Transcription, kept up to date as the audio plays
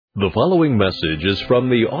The following message is from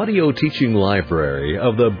the audio teaching library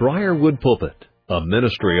of the Briarwood Pulpit, a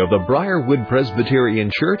ministry of the Briarwood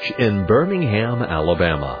Presbyterian Church in Birmingham,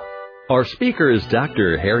 Alabama. Our speaker is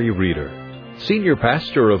Dr. Harry Reeder, Senior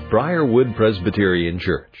Pastor of Briarwood Presbyterian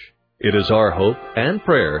Church. It is our hope and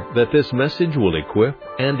prayer that this message will equip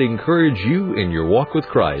and encourage you in your walk with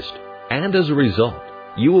Christ, and as a result,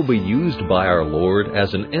 you will be used by our Lord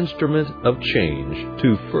as an instrument of change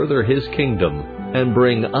to further His kingdom and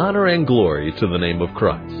bring honor and glory to the name of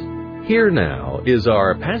Christ. Here now is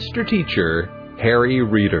our pastor-teacher, Harry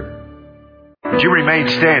Reeder. Would you remain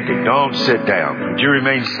standing? Don't sit down. Would you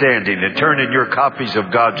remain standing and turn in your copies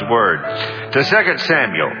of God's Word to 2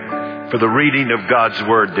 Samuel for the reading of God's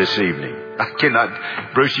Word this evening.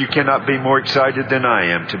 Bruce, you cannot be more excited than I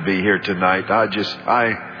am to be here tonight.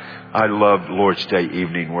 I love Lord's Day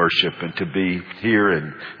evening worship, and to be here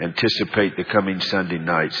and anticipate the coming Sunday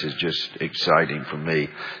nights is just exciting for me.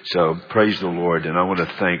 So praise the Lord, and I want to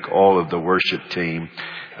thank all of the worship team.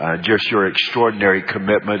 Just your extraordinary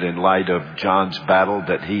commitment in light of John's battle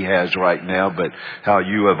that he has right now, but how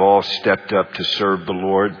you have all stepped up to serve the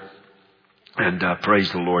Lord. And praise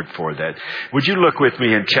the Lord for that. Would you look with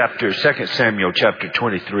me in 2 Samuel chapter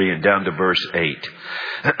 23 and down to verse 8.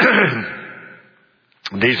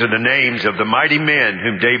 These are the names of the mighty men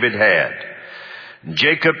whom David had.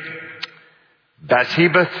 Jacob,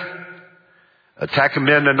 Bathshebeth, a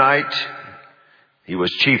Tachamenonite. He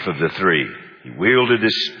was chief of the three. He wielded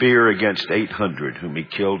his spear against 800 whom he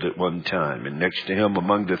killed at one time. And next to him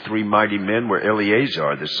among the three mighty men were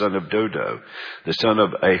Eleazar, the son of Dodo, the son of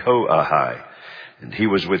Ahoahai. And he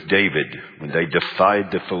was with David when they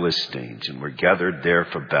defied the Philistines and were gathered there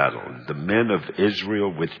for battle. And the men of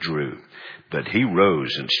Israel withdrew. But he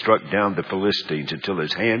rose and struck down the Philistines until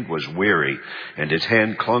his hand was weary and his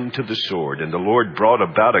hand clung to the sword. And the Lord brought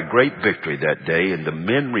about a great victory that day, and the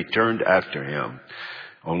men returned after him,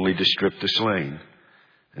 only to strip the slain.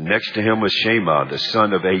 And next to him was Shammah, the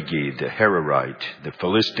son of Agee, the Hararite. The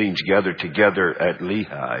Philistines gathered together at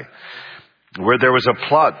Lehi, where there was a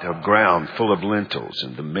plot of ground full of lentils,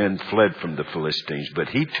 and the men fled from the Philistines. But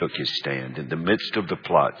he took his stand in the midst of the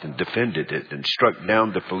plot and defended it and struck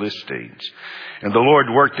down the Philistines. And the Lord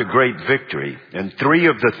worked a great victory. And 3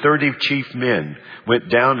 of the 30 chief men went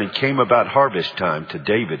down and came about harvest time to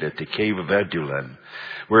David at the cave of Adullam,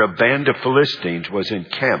 where a band of Philistines was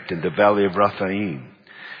encamped in the valley of Rephaim.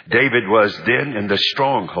 David was then in the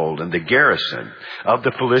stronghold, and the garrison of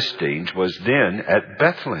the Philistines was then at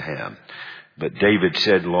Bethlehem. But David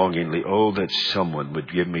said longingly, "Oh, that someone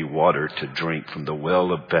would give me water to drink from the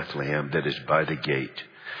well of Bethlehem that is by the gate."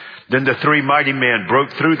 Then the 3 mighty men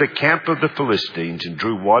broke through the camp of the Philistines and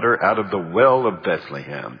drew water out of the well of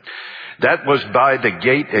Bethlehem. That was by the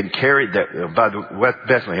gate and carried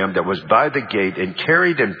Bethlehem that was by the gate and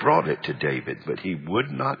carried and brought it to David, but he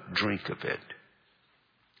would not drink of it.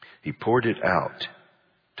 He poured it out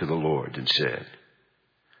to the Lord and said,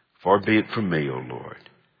 "Far be it from me, O Lord,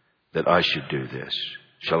 that I should do this.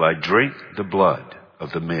 Shall I drink the blood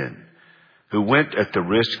of the men who went at the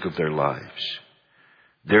risk of their lives?"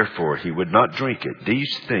 Therefore he would not drink it.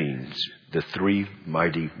 These things the 3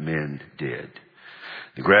 mighty men did.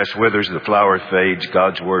 The grass withers, the flower fades.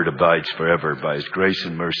 God's word abides forever. By His grace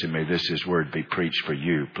and mercy, may this His word be preached for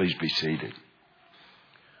you. Please be seated.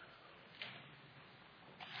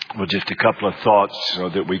 Well, just a couple of thoughts so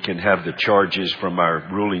that we can have the charges from our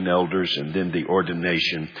ruling elders and then the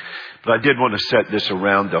ordination. But I did want to set this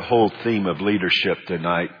around the whole theme of leadership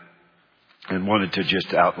tonight and wanted to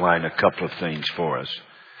just outline a couple of things for us.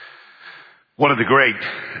 One of the great,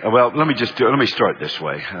 let me start this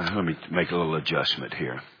way. Let me make a little adjustment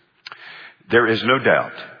here. There is no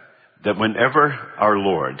doubt that whenever our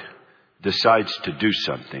Lord decides to do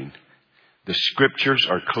something, the scriptures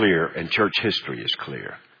are clear and church history is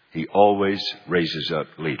clear. He always raises up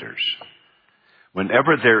leaders.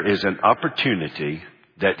 Whenever there is an opportunity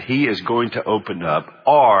that He is going to open up,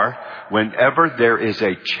 or whenever there is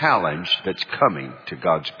a challenge that's coming to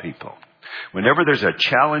God's people. Whenever there's a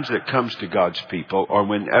challenge that comes to God's people, or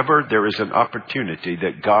whenever there is an opportunity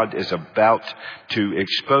that God is about to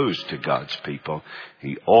expose to God's people,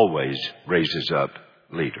 He always raises up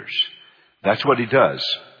leaders. That's what He does.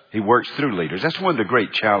 He works through leaders. That's one of the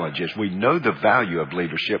great challenges. We know the value of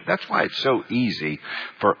leadership. That's why it's so easy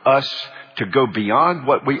for us to go beyond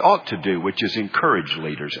what we ought to do, which is encourage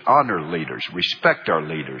leaders, honor leaders, respect our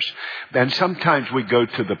leaders. And sometimes we go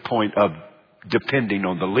to the point of depending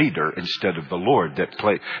on the leader instead of the Lord that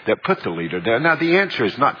put the leader there. Now, the answer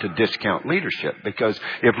is not to discount leadership, because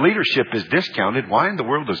if leadership is discounted, why in the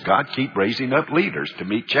world does God keep raising up leaders to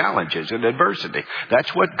meet challenges and adversity?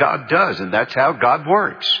 That's what God does, and that's how God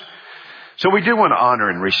works. So we do want to honor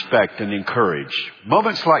and respect and encourage.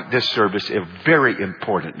 Moments like this service are very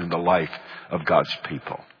important in the life of God's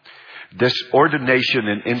people. This ordination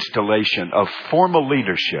and installation of formal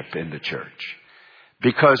leadership in the church.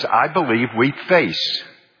 Because I believe we face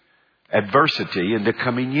adversity in the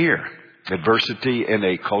coming year. Adversity in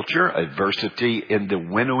a culture, adversity in the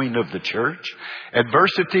winnowing of the church,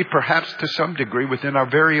 adversity perhaps to some degree within our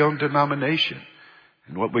very own denomination.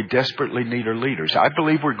 And what we desperately need are leaders. I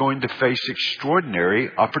believe we're going to face extraordinary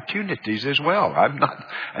opportunities as well. I'm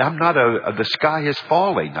not the sky is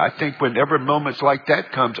falling. I think whenever moments like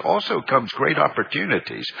that comes great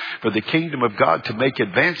opportunities for the kingdom of God to make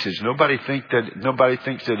advances. Nobody thinks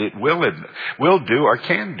that it will do or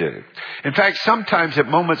can do. In fact, sometimes at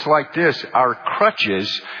moments like this, our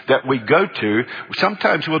crutches that we go to,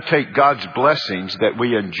 sometimes we'll take God's blessings that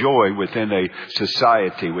we enjoy within a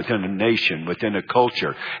society, within a nation, within a culture.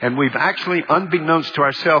 And we've actually, unbeknownst to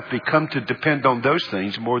ourselves, become to depend on those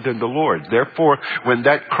things more than the Lord. Therefore, when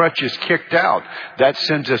that crutch is kicked out, that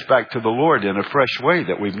sends us back to the Lord in a fresh way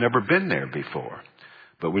that we've never been there before.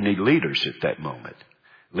 But we need leaders at that moment.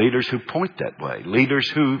 Leaders who point that way. Leaders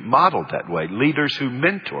who model that way. Leaders who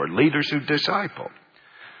mentor. Leaders who disciple.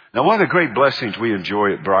 Now, one of the great blessings we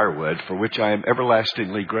enjoy at Briarwood, for which I am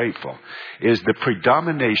everlastingly grateful, is the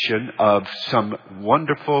predomination of some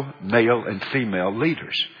wonderful male and female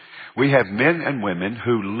leaders. We have men and women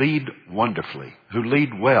who lead wonderfully, who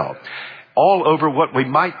lead well, all over what we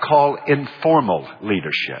might call informal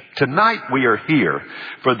leadership. Tonight we are here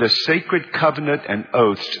for the sacred covenant and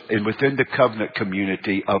oaths within the covenant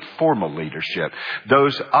community of formal leadership.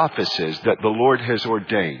 Those offices that the Lord has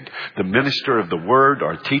ordained. The minister of the word,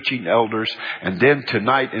 our teaching elders, and then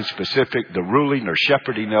tonight in specific, the ruling or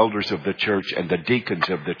shepherding elders of the church and the deacons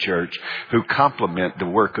of the church who complement the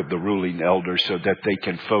work of the ruling elders so that they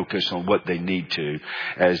can focus on what they need to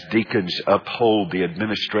as deacons uphold the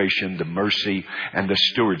administration, the mercy, and the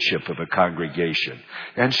stewardship of a congregation.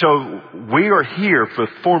 And so we are here for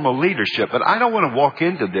formal leadership, but I don't want to walk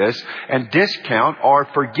into this and discount or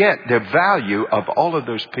forget the value of all of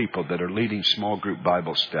those people that are leading small group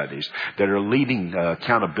Bible studies, that are leading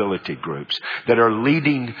accountability groups, that are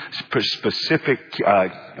leading specific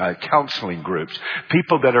counseling groups,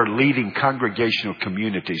 people that are leading congregational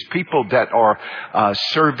communities, people that are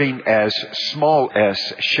serving as small s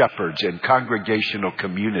shepherds in congregational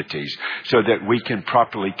communities, so that we can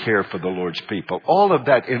properly care for the Lord's people. All of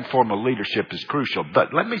that informal leadership is crucial.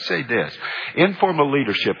 But let me say this. Informal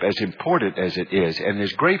leadership, as important as it is, and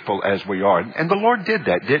as grateful as we are, and the Lord did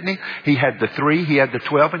that, didn't He? He had the 3, He had the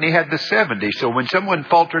 12, and He had the 70. So when someone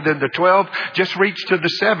faltered in the 12, just reach to the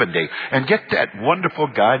 70 and get that wonderful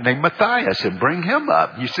guy named Matthias and bring him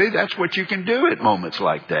up. You see, that's what you can do at moments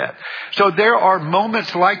like that. So there are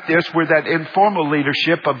moments like this where that informal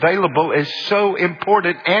leadership available is so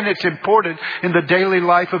important, and it's important in the daily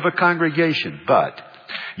life of a congregation. But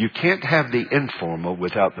you can't have the informal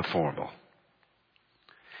without the formal.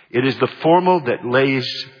 It is the formal that lays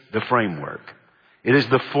the framework. It is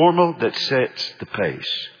the formal that sets the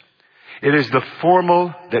pace. It is the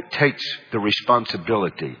formal that takes the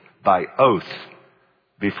responsibility by oath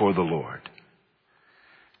before the Lord.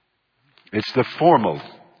 It's the formal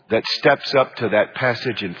that steps up to that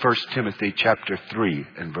passage in 1 Timothy chapter 3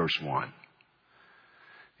 and verse 1.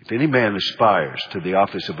 If any man aspires to the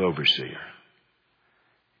office of overseer,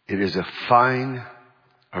 it is a fine,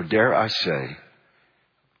 or dare I say,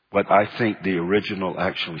 what I think the original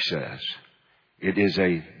actually says. It is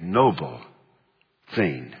a noble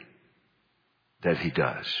thing that he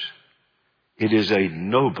does. It is a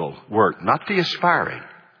noble work, not the aspiring,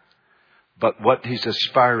 but what he's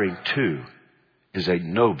aspiring to is a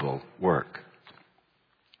noble work.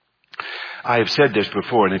 I have said this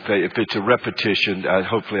before, and if it's a repetition,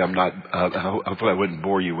 hopefully I wouldn't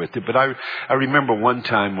bore you with it. But I remember one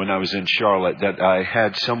time when I was in Charlotte that I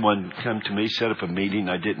had someone come to me, set up a meeting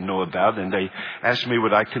I didn't know about, and they asked me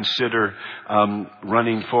would I consider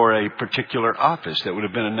running for a particular office that would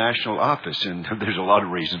have been a national office. And there's a lot of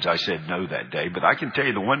reasons I said no that day, but I can tell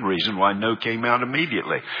you the one reason why no came out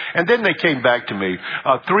immediately. And then they came back to me,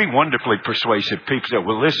 3 wonderfully persuasive people said,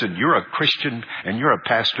 well, listen, you're a Christian and you're a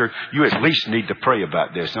pastor. You at least least need to pray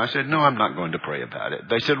about this. And I said, no, I'm not going to pray about it.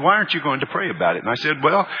 They said, why aren't you going to pray about it? And I said,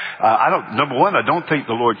 well, number one, I don't think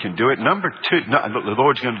the Lord can do it. Number two, no, the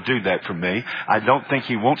Lord's going to do that for me. I don't think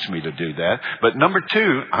He wants me to do that. But number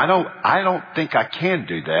two, I don't think I can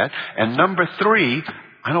do that. And number three,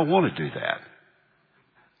 I don't want to do that.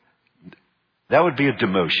 That would be a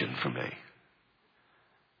demotion for me.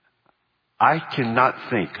 I cannot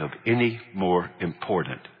think of any more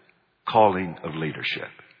important calling of leadership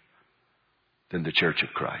than the Church of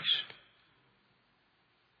Christ.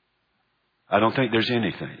 I don't think there's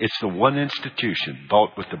anything. It's the one institution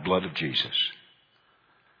bought with the blood of Jesus.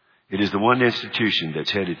 It is the one institution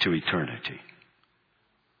that's headed to eternity.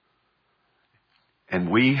 And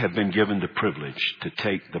we have been given the privilege to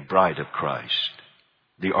take the bride of Christ,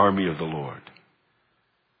 the army of the Lord,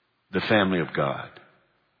 the family of God,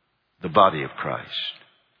 the body of Christ,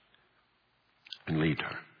 and lead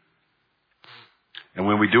her. And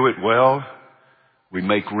when we do it well, we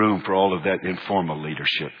make room for all of that informal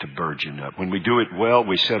leadership to burgeon up. When we do it well,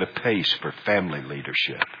 we set a pace for family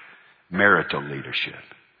leadership, marital leadership.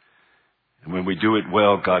 And when we do it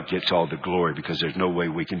well, God gets all the glory because there's no way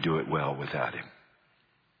we can do it well without Him.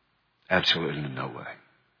 Absolutely no way.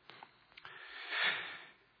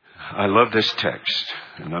 I love this text,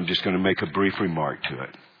 and I'm just going to make a brief remark to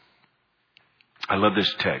it. I love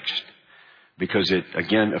this text because it,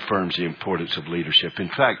 again, affirms the importance of leadership. In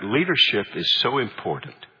fact, leadership is so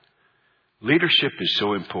important. Leadership is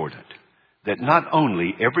so important that not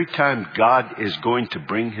only every time God is going to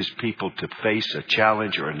bring His people to face a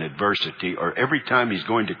challenge or an adversity, or every time He's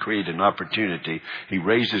going to create an opportunity, He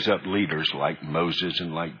raises up leaders like Moses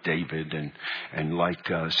and like David and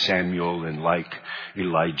like Samuel and like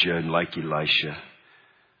Elijah and like Elisha.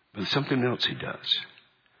 But something else He does.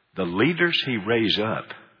 The leaders He raises up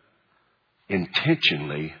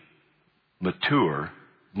intentionally mature,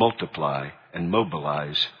 multiply, and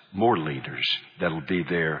mobilize more leaders that'll be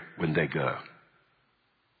there when they go.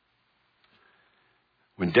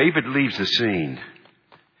 When David leaves the scene,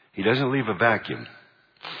 he doesn't leave a vacuum.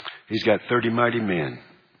 He's got 30 mighty men.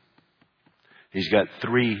 He's got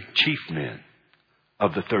 3 chief men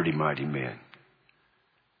of the 30 mighty men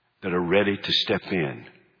that are ready to step in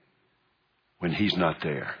when he's not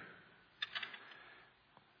there.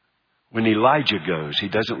 When Elijah goes, he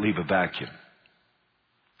doesn't leave a vacuum.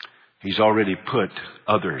 He's already put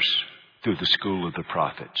others through the school of the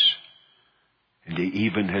prophets. And he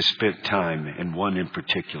even has spent time in one in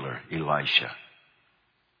particular, Elisha.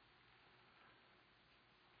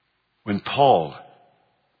 When Paul,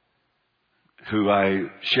 who I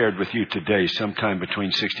shared with you today, sometime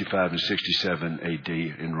between 65 and 67 AD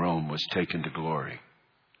in Rome, was taken to glory,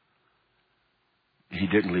 he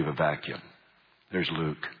didn't leave a vacuum. There's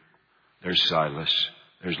Luke. There's Silas.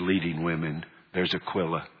 There's leading women. There's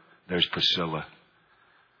Aquila. There's Priscilla.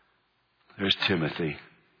 There's Timothy.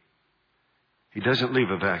 He doesn't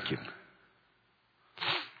leave a vacuum.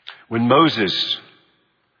 When Moses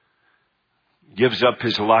gives up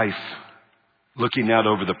his life looking out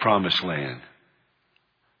over the promised land,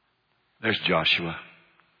 there's Joshua.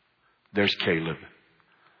 There's Caleb.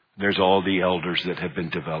 There's all the elders that have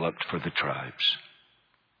been developed for the tribes.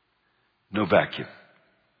 No vacuum.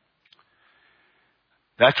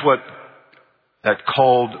 That's what that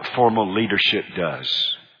called formal leadership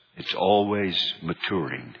does. It's always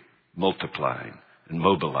maturing, multiplying, and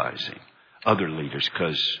mobilizing other leaders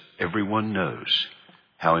because everyone knows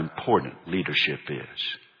how important leadership is.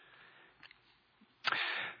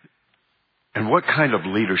 And what kind of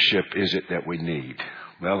leadership is it that we need?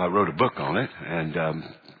 Well, I wrote a book on it, and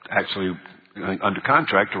actually under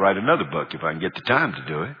contract to write another book if I can get the time to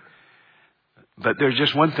do it. But there's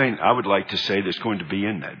just one thing I would like to say that's going to be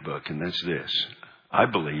in that book, and that's this. I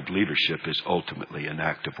believe leadership is ultimately an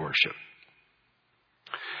act of worship.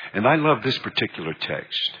 And I love this particular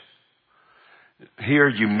text. Here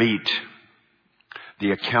you meet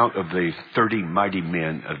the account of the 30 mighty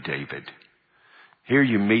men of David. Here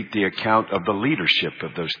you meet the account of the leadership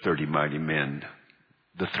of those 30 mighty men,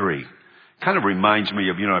 the 3. Kind of reminds me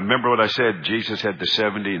of, I remember what I said, Jesus had the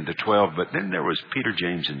 70 and the 12, but then there was Peter,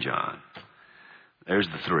 James, and John. There's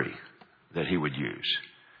the 3 that he would use.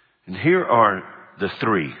 And here are the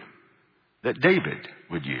 3 that David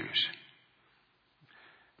would use.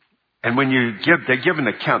 And when they give an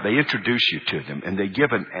account, they introduce you to them, and they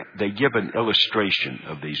give an illustration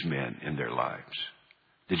of these men in their lives.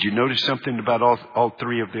 Did you notice something about all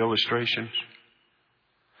 3 of the illustrations?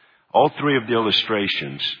 All 3 of the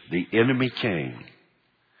illustrations, the enemy came,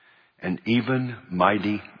 and even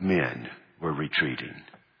mighty men were retreating.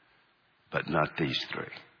 But not these 3.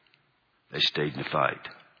 They stayed in the fight.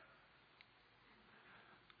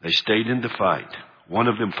 They stayed in the fight. One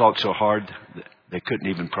of them fought so hard that they couldn't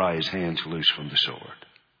even pry his hands loose from the sword.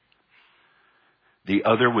 The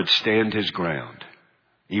other would stand his ground,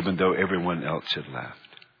 even though everyone else had left.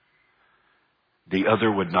 The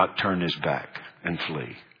other would not turn his back and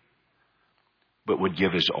flee, but would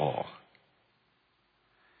give his all.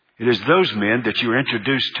 It is those men that you're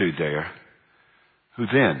introduced to there who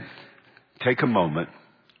then take a moment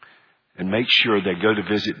and make sure they go to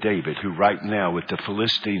visit David, who right now, with the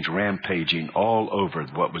Philistines rampaging all over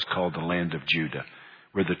what was called the land of Judah,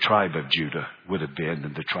 where the tribe of Judah would have been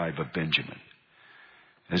and the tribe of Benjamin.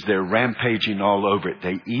 As they're rampaging all over it,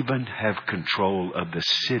 they even have control of the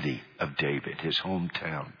city of David, his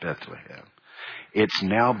hometown, Bethlehem. It's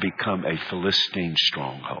now become a Philistine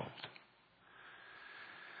stronghold.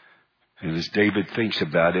 And as David thinks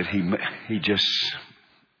about it, he just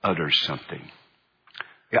utters something.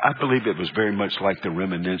 I believe it was very much like the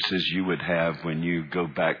reminiscences you would have when you go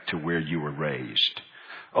back to where you were raised.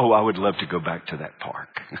 Oh, I would love to go back to that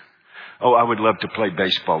park. Oh, I would love to play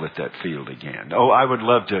baseball at that field again. Oh, I would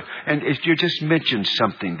love to. And if you just mention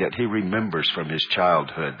something that he remembers from his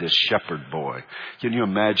childhood, this shepherd boy. Can you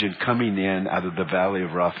imagine coming in out of the valley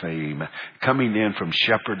of Rephaim, coming in from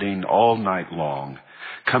shepherding all night long,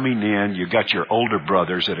 coming in, you got your older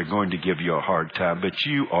brothers that are going to give you a hard time, but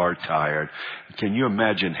you are tired. Can you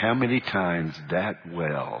imagine how many times that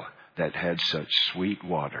well that had such sweet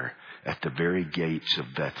water at the very gates of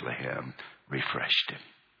Bethlehem refreshed him?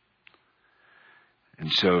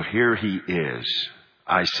 And so here he is,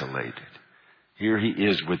 isolated. Here he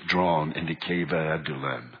is withdrawn in the cave of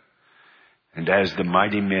Adullam. And as the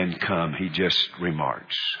mighty men come, he just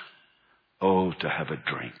remarks, "Oh, to have a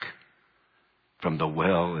drink from the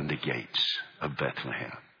well in the gates of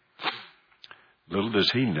Bethlehem." Little does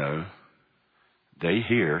he know, they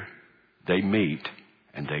hear, they meet,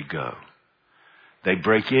 and they go. They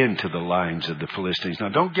break into the lines of the Philistines. Now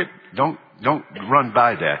don't run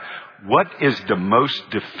by that. What is the most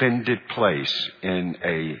defended place in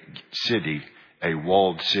a city, a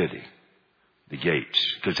walled city? The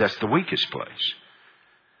gates, because that's the weakest place.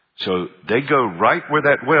 So they go right where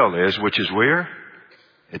that well is, which is where?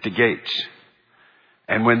 At the gates.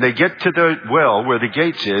 And when they get to the well where the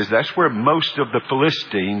gates is, that's where most of the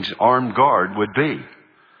Philistines' armed guard would be.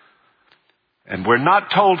 And we're not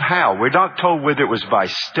told how. We're not told whether it was by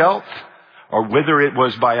stealth or whether it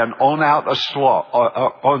was by an onslaught.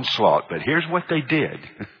 But here's what they did.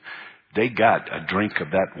 They got a drink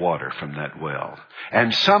of that water from that well.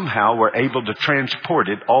 And somehow were able to transport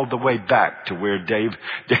it all the way back to where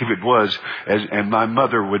David was. And my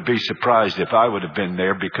mother would be surprised if I would have been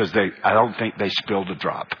there, because I don't think they spilled a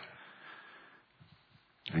drop.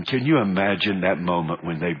 And can you imagine that moment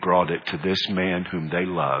when they brought it to this man whom they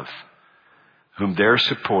love, whom they're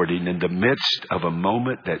supporting in the midst of a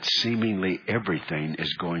moment that seemingly everything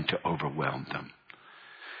is going to overwhelm them?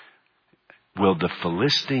 Will the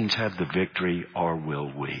Philistines have the victory, or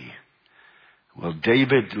will we? Well,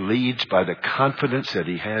 David leads by the confidence that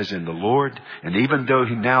he has in the Lord. And even though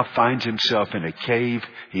he now finds himself in a cave,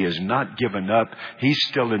 he has not given up. He's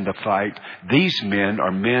still in the fight. These men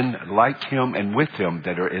are men like him and with him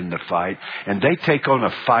that are in the fight. And they take on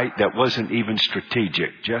a fight that wasn't even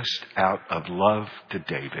strategic. Just out of love to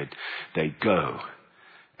David, they go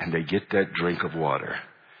and they get that drink of water.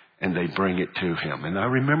 And they bring it to him. And I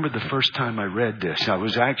remember the first time I read this. I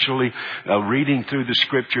was actually reading through the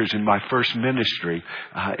scriptures in my first ministry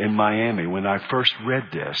in Miami when I first read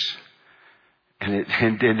this. And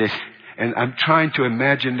I'm trying to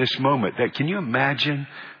imagine this moment. Can you imagine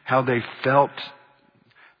how they felt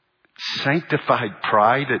sanctified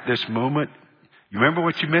pride at this moment? You remember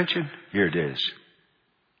what you mentioned? Here it is.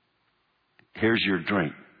 Here's your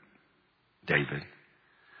drink, David.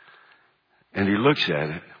 And he looks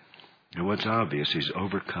at it. And what's obvious, he's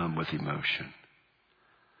overcome with emotion.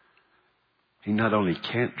 He not only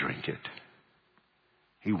can't drink it,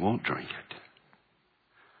 he won't drink it.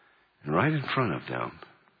 And right in front of them,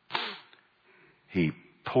 he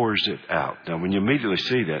pours it out. Now, when you immediately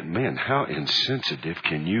see that, man, how insensitive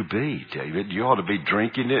can you be, David? You ought to be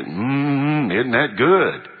drinking it. Isn't that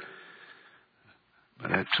good?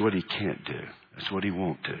 But that's what he can't do. That's what he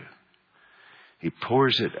won't do. He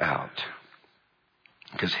pours it out.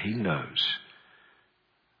 Because he knows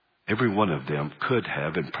every one of them could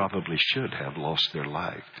have and probably should have lost their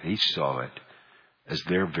life. He saw it as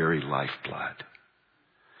their very lifeblood.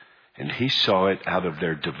 And he saw it out of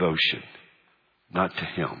their devotion, not to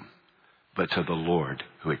him, but to the Lord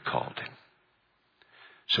who had called him.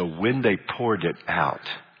 So when they poured it out,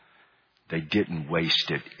 they didn't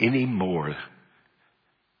waste it any more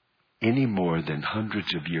than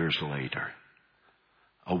hundreds of years later.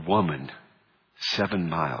 a woman 7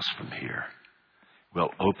 miles from here will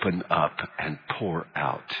open up and pour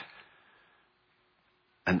out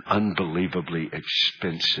an unbelievably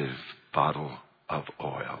expensive bottle of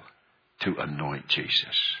oil to anoint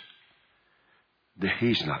Jesus.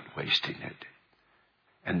 He's not wasting it.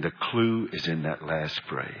 And the clue is in that last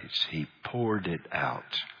phrase. He poured it out,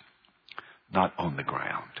 not on the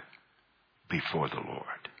ground, before the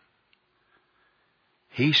Lord.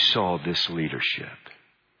 He saw this leadership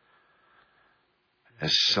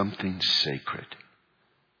as something sacred,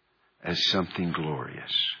 as something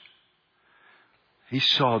glorious. He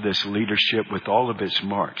saw this leadership with all of its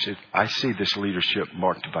marks. I see this leadership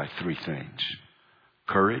marked by 3 things.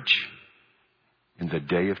 Courage in the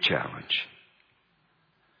day of challenge.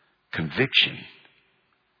 Conviction.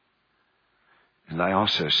 And I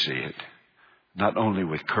also see it not only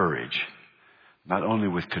with courage, not only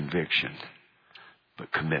with conviction,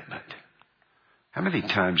 but commitment. How many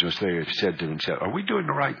times was they have said to themselves, are we doing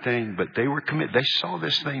the right thing? But they were committed. They saw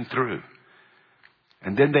this thing through.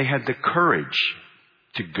 And then they had the courage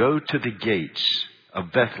to go to the gates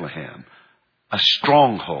of Bethlehem, a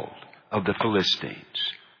stronghold of the Philistines,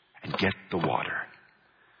 and get the water.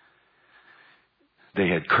 They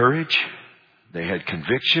had courage, they had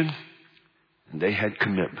conviction, and they had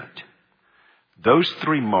commitment. Those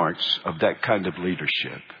 3 marks of that kind of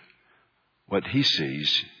leadership, what he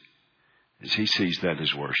sees is he sees that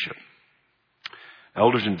as worship.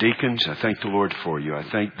 Elders and deacons, I thank the Lord for you. I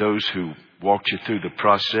thank those who walked you through the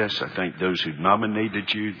process. I thank those who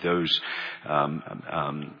nominated you, those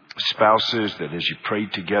spouses that as you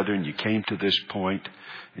prayed together and you came to this point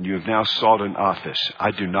and you have now sought an office.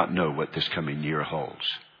 I do not know what this coming year holds.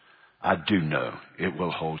 I do know it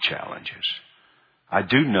will hold challenges. I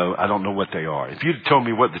do know, I don't know what they are. If you'd told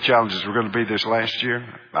me what the challenges were going to be this last year,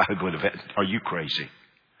 I would have, are you crazy?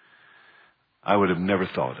 I would have never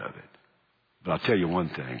thought of it. But I'll tell you one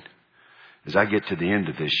thing. As I get to the end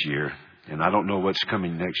of this year, and I don't know what's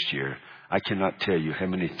coming next year, I cannot tell you how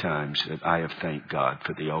many times that I have thanked God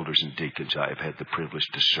for the elders and deacons I have had the privilege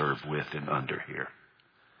to serve with and under here,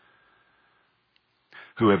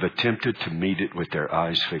 who have attempted to meet it with their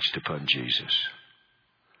eyes fixed upon Jesus,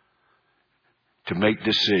 to make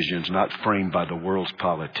decisions not framed by the world's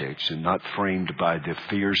politics and not framed by the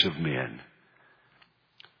fears of men,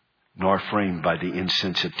 nor framed by the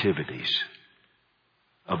insensitivities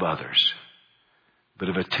of others, but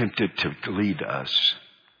have attempted to lead us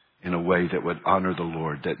in a way that would honor the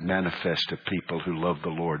Lord, that manifests a people who love the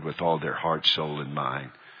Lord with all their heart, soul, and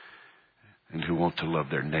mind, and who want to love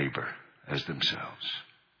their neighbor as themselves.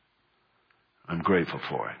 I'm grateful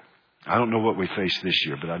for it. I don't know what we face this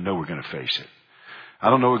year, but I know we're going to face it. I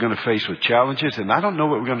don't know what we're going to face with challenges, and I don't know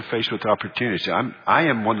what we're going to face with opportunities. I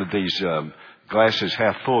am one of these glasses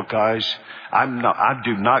half full guys. I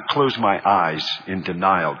do not close my eyes in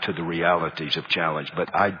denial to the realities of challenge,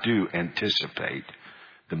 but I do anticipate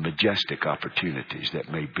the majestic opportunities that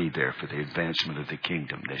may be there for the advancement of the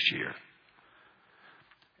kingdom this year.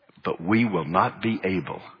 But we will not be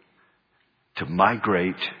able to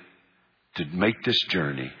migrate, to make this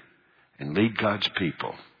journey and lead God's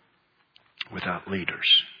people without leaders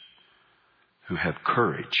who have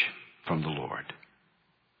courage from the Lord,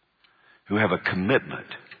 who have a commitment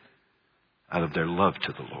out of their love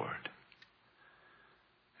to the Lord,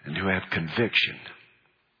 and who have conviction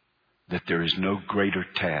that there is no greater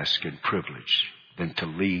task and privilege than to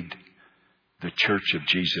lead the church of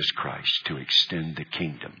Jesus Christ to extend the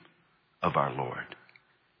kingdom of our Lord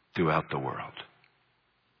throughout the world.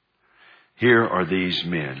 Here are these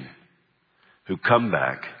men who come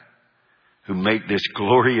back, who make this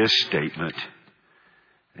glorious statement,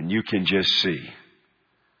 and you can just see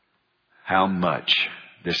how much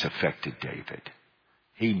this affected David.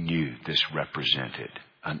 He knew this represented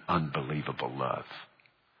an unbelievable love.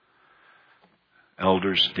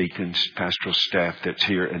 Elders, deacons, pastoral staff that's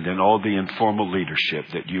here, and then all the informal leadership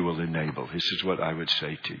that you will enable. This is what I would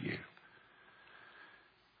say to you.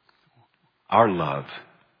 Our love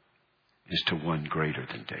is to one greater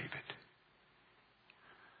than David.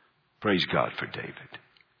 Praise God for David.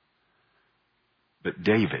 But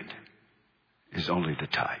David is only the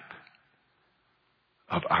type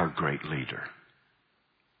of our great leader,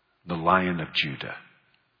 the Lion of Judah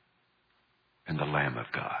and the Lamb of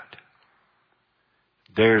God.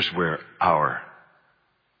 There's where our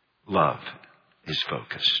love is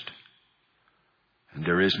focused. And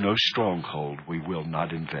there is no stronghold we will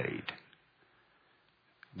not invade.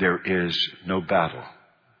 There is no battle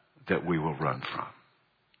that we will run from.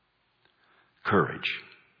 Courage,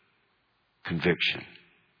 conviction,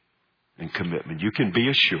 and commitment. You can be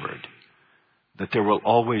assured that there will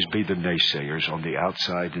always be the naysayers on the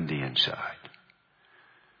outside and the inside.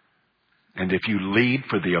 And if you lead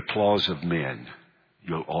for the applause of men,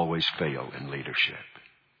 you'll always fail in leadership.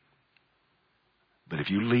 But if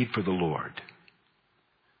you lead for the Lord,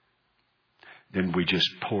 then we just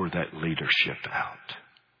pour that leadership out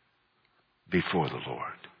before the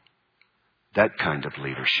Lord. That kind of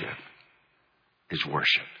leadership is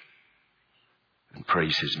worship. And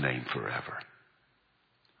praise His name forever.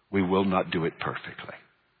 We will not do it perfectly,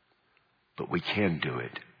 but we can do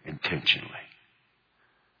it intentionally.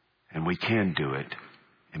 And we can do it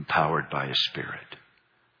empowered by His Spirit.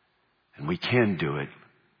 And we can do it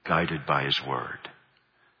guided by His Word.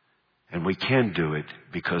 And we can do it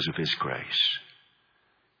because of His grace.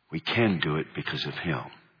 We can do it because of Him.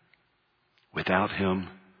 Without Him,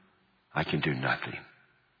 I can do nothing.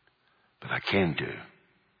 But I can do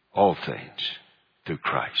all things through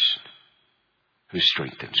Christ, who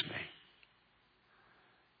strengthens me.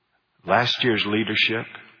 Last year's leadership,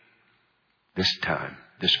 this time,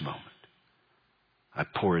 this moment, I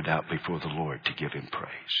pour it out before the Lord to give Him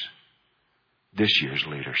praise. This year's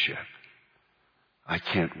leadership, I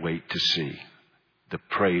can't wait to see the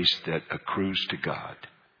praise that accrues to God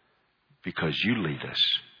because you lead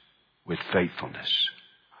us with faithfulness,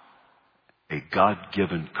 a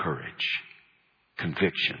God-given courage,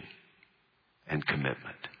 conviction, and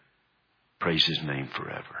commitment. Praise His name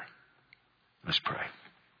forever. Let's pray.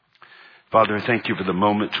 Father, thank You for the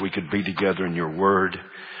moments we could be together in Your Word.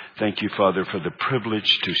 Thank You, Father, for the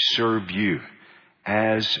privilege to serve You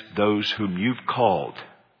as those whom You've called,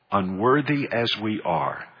 unworthy as we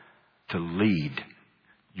are, to lead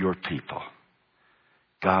Your people.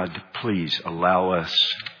 God, please allow us,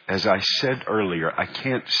 as I said earlier, I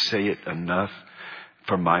can't say it enough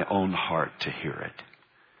for my own heart to hear it.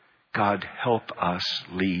 God, help us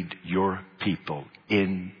lead Your people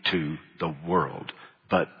into the world,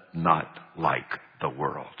 but not like the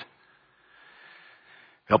world.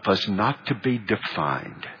 Help us not to be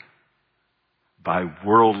defined by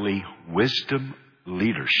worldly wisdom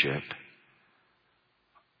leadership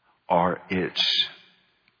or its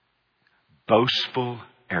boastful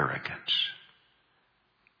arrogance.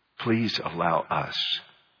 Please allow us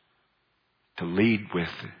to lead with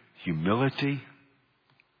humility,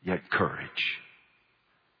 yet courage,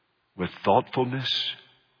 with thoughtfulness,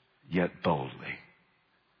 yet boldly,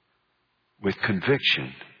 with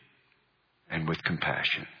conviction and with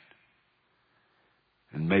compassion.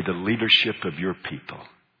 And may the leadership of Your people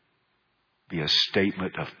be a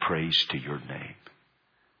statement of praise to Your name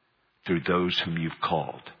through those whom You've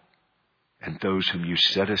called and those whom You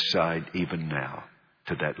set aside even now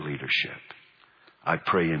to that leadership. I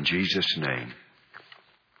pray in Jesus' name.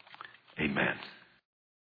 Amen.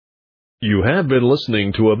 You have been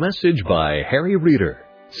listening to a message by Harry Reeder,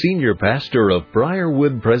 Senior Pastor of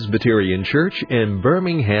Briarwood Presbyterian Church in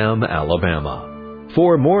Birmingham, Alabama.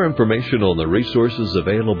 For more information on the resources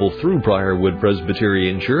available through Briarwood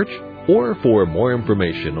Presbyterian Church, or for more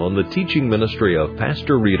information on the teaching ministry of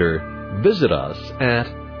Pastor Reeder, visit us at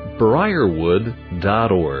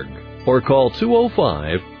briarwood.org or call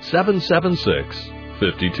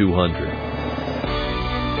 205-776-5200.